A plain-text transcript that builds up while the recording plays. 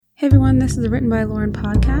Hey everyone, this is the Written by Lauren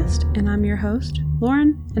podcast, and I'm your host,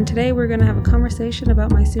 Lauren, and today we're going to have a conversation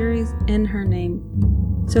about my series, In Her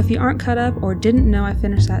Name. So if you aren't caught up or didn't know I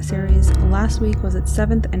finished that series, last week was its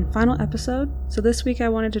 7th and final episode, so this week I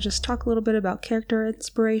wanted to just talk a little bit about character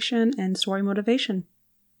inspiration and story motivation.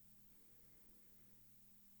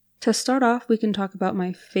 To start off, we can talk about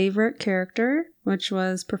my favorite character, which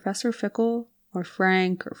was Professor Fickle, or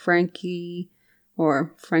Frank, or Frankie,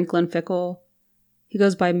 or Franklin Fickle. He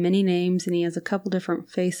goes by many names and he has a couple different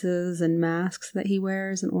faces and masks that he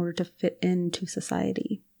wears in order to fit into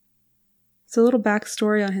society. So a little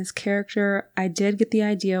backstory on his character. I did get the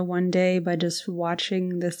idea one day by just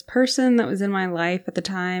watching this person that was in my life at the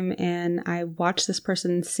time, and I watched this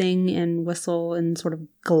person sing and whistle and sort of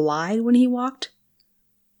glide when he walked.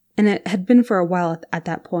 And it had been for a while at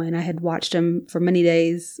that point. I had watched him for many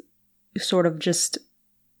days sort of just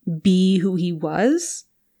be who he was.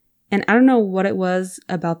 And I don't know what it was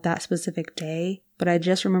about that specific day, but I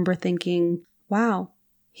just remember thinking, wow,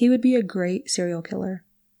 he would be a great serial killer.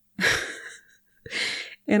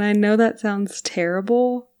 And I know that sounds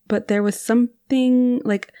terrible, but there was something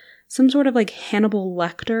like some sort of like Hannibal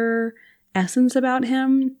Lecter essence about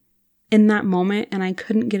him in that moment, and I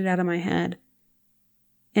couldn't get it out of my head.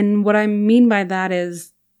 And what I mean by that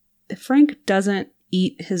is Frank doesn't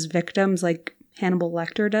eat his victims like Hannibal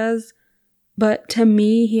Lecter does. But to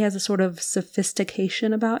me, he has a sort of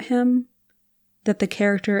sophistication about him that the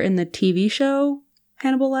character in the TV show,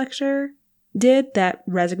 Hannibal Lecter, did that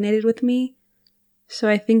resonated with me. So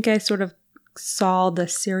I think I sort of saw the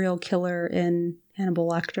serial killer in Hannibal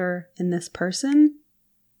Lecter in this person.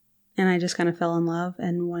 And I just kind of fell in love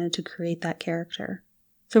and wanted to create that character.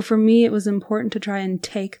 So for me, it was important to try and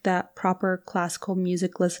take that proper classical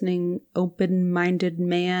music listening, open-minded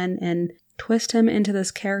man and twist him into this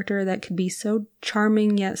character that could be so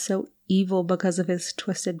charming yet so evil because of his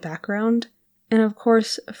twisted background. And of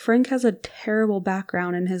course, Frank has a terrible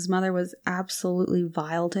background and his mother was absolutely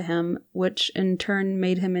vile to him, which in turn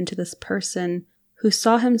made him into this person who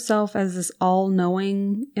saw himself as this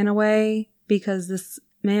all-knowing in a way, because this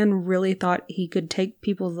man really thought he could take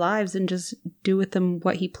people's lives and just do with them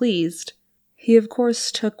what he pleased. He of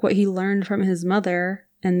course took what he learned from his mother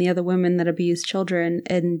and the other women that abused children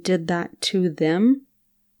and did that to them,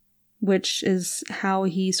 which is how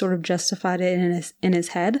he sort of justified it in his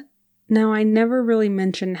head. Now, I never really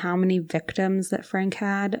mentioned how many victims that Frank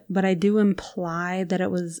had, but I do imply that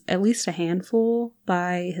it was at least a handful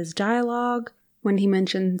by his dialogue when he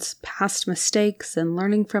mentions past mistakes and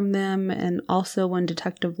learning from them, and also when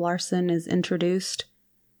Detective Larson is introduced.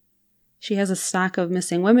 She has a stack of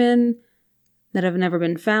missing women that have never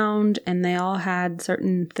been found, and they all had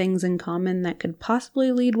certain things in common that could possibly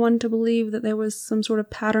lead one to believe that there was some sort of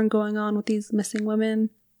pattern going on with these missing women.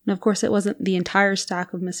 And of course, it wasn't the entire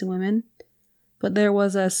stack of missing women, but there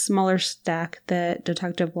was a smaller stack that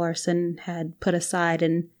Detective Larson had put aside,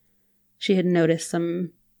 and she had noticed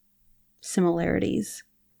some similarities.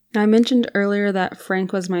 Now, I mentioned earlier that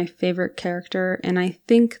Frank was my favorite character, and I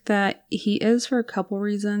think that he is for a couple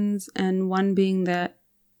reasons, and one being that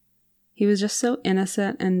he was just so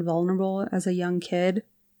innocent and vulnerable as a young kid,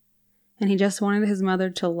 and he just wanted his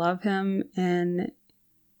mother to love him, and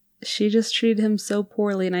she just treated him so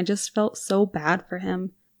poorly, and I just felt so bad for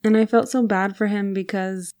him. And I felt so bad for him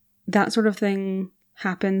because that sort of thing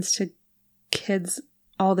happens to kids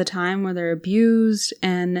all the time, where they're abused,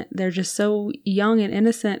 and they're just so young and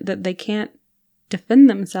innocent that they can't defend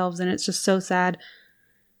themselves, and it's just so sad.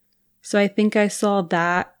 So I think I saw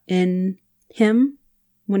that in him.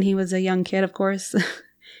 When he was a young kid, of course,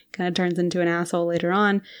 kind of turns into an asshole later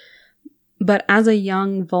on. But as a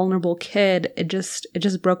young, vulnerable kid, it just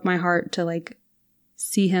broke my heart to like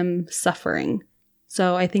see him suffering.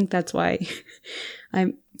 So I think that's why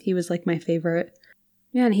he was like my favorite.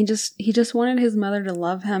 Yeah, and he just wanted his mother to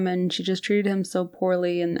love him, and she just treated him so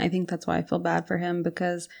poorly, and I think that's why I feel bad for him,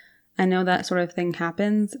 because I know that sort of thing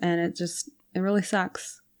happens, and it really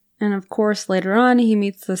sucks. And of course, later on, he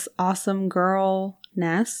meets this awesome girl,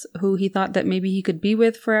 Ness, who he thought that maybe he could be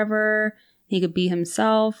with forever, he could be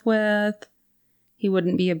himself with, he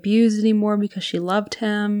wouldn't be abused anymore because she loved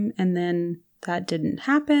him, and then that didn't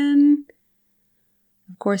happen.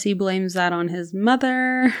 Of course, he blames that on his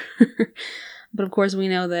mother, but of course we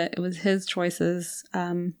know that it was his choices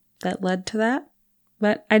that led to that.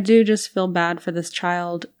 But I do just feel bad for this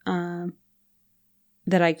child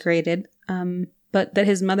that I created, but that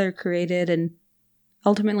his mother created, and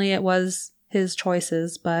ultimately it was his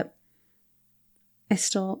choices, but I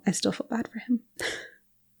still feel bad for him.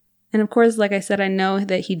 And of course, like I said, I know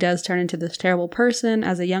that he does turn into this terrible person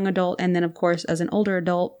as a young adult, and then of course as an older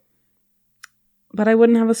adult. but I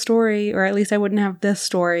wouldn't have a story, or at least I wouldn't have this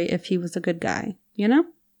story if he was a good guy, you know?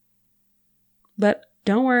 But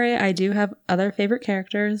don't worry, I do have other favorite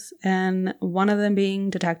characters, and one of them being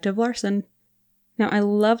Detective Larson. Now, I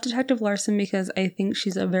love Detective Larson because I think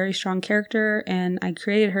she's a very strong character, and I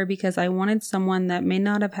created her because I wanted someone that may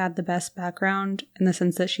not have had the best background in the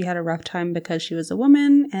sense that she had a rough time because she was a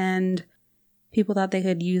woman, and people thought they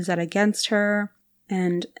could use that against her,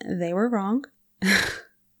 and they were wrong.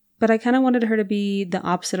 But I kind of wanted her to be the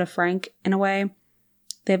opposite of Frank in a way.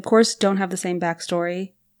 They, of course, don't have the same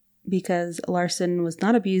backstory because Larson was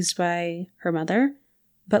not abused by her mother,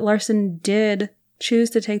 but Larson did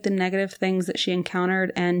choose to take the negative things that she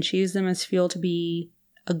encountered and she used them as fuel to be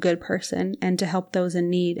a good person and to help those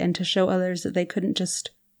in need and to show others that they couldn't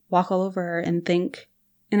just walk all over her and think.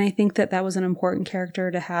 And I think that that was an important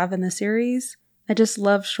character to have in the series. I just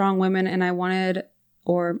love strong women and I wanted,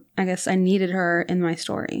 or I guess I needed her in my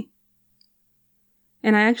story.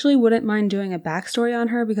 And I actually wouldn't mind doing a backstory on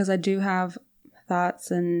her because I do have thoughts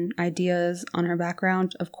and ideas on her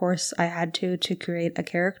background. Of course, I had to create a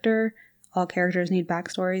character. All characters need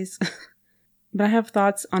backstories. But I have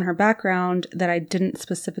thoughts on her background that I didn't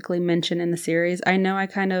specifically mention in the series. I know I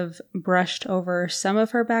kind of brushed over some of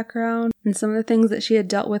her background and some of the things that she had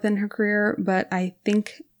dealt with in her career, but I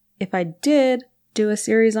think if I did do a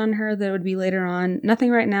series on her that would be later on,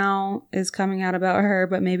 nothing right now is coming out about her,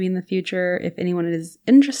 but maybe in the future, if anyone is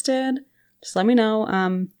interested, just let me know.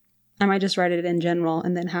 I might just write it in general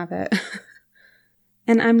and then have it.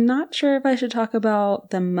 And I'm not sure if I should talk about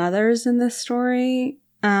the mothers in this story,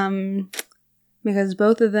 because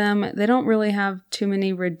both of them, they don't really have too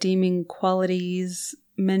many redeeming qualities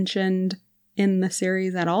mentioned in the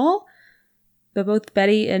series at all. But both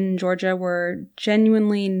Betty and Georgia were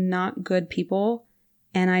genuinely not good people,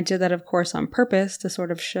 and I did that, of course, on purpose to sort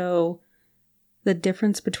of show the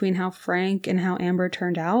difference between how Frank and how Amber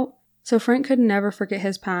turned out. So Frank could never forget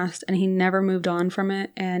his past, and he never moved on from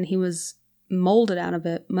it, and he was molded out of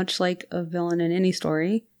it, much like a villain in any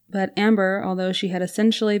story. But Amber, although she had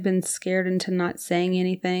essentially been scared into not saying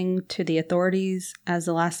anything to the authorities, as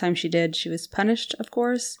the last time she did, she was punished, of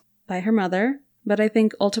course, by her mother. But I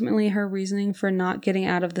think ultimately her reasoning for not getting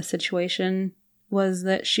out of the situation was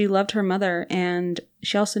that she loved her mother, and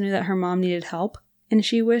she also knew that her mom needed help. And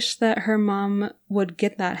she wished that her mom would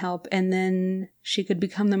get that help, and then she could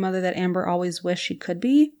become the mother that Amber always wished she could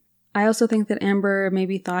be. I also think that Amber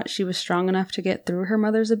maybe thought she was strong enough to get through her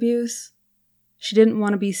mother's abuse. She didn't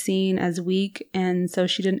want to be seen as weak, and so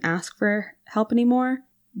she didn't ask for help anymore.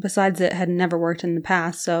 Besides, it had never worked in the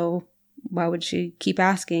past, so why would she keep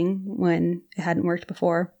asking when it hadn't worked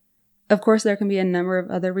before? Of course, there can be a number of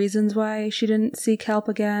other reasons why she didn't seek help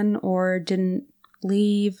again, or didn't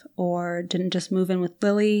leave, or didn't just move in with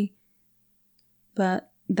Lily.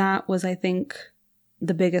 But that was, I think,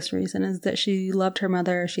 the biggest reason, is that she loved her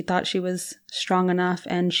mother. She thought she was strong enough,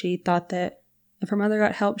 and she thought that if her mother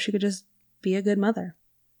got help, she could just be a good mother.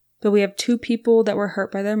 But we have two people that were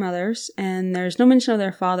hurt by their mothers, and there's no mention of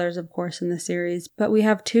their fathers, of course, in the series, but we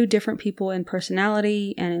have two different people in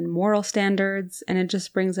personality and in moral standards, and it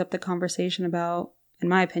just brings up the conversation about, in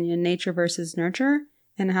my opinion, nature versus nurture,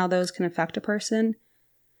 and how those can affect a person.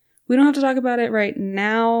 We don't have to talk about it right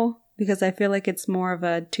now, because I feel like it's more of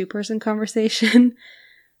a two-person conversation,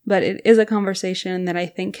 but it is a conversation that I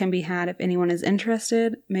think can be had if anyone is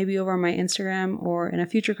interested, maybe over on my Instagram or in a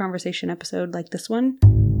future conversation episode like this one.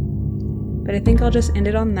 But I think I'll just end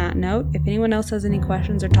it on that note. If anyone else has any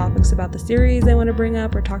questions or topics about the series they want to bring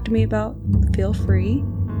up or talk to me about, feel free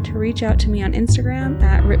to reach out to me on Instagram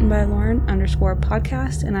at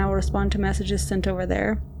writtenbylauren_podcast, and I will respond to messages sent over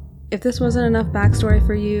there. If this wasn't enough backstory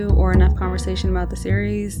for you or enough conversation about the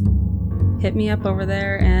series, hit me up over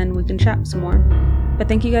there and we can chat some more. But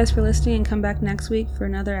thank you guys for listening, and come back next week for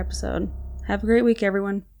another episode. Have a great week,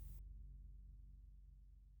 everyone.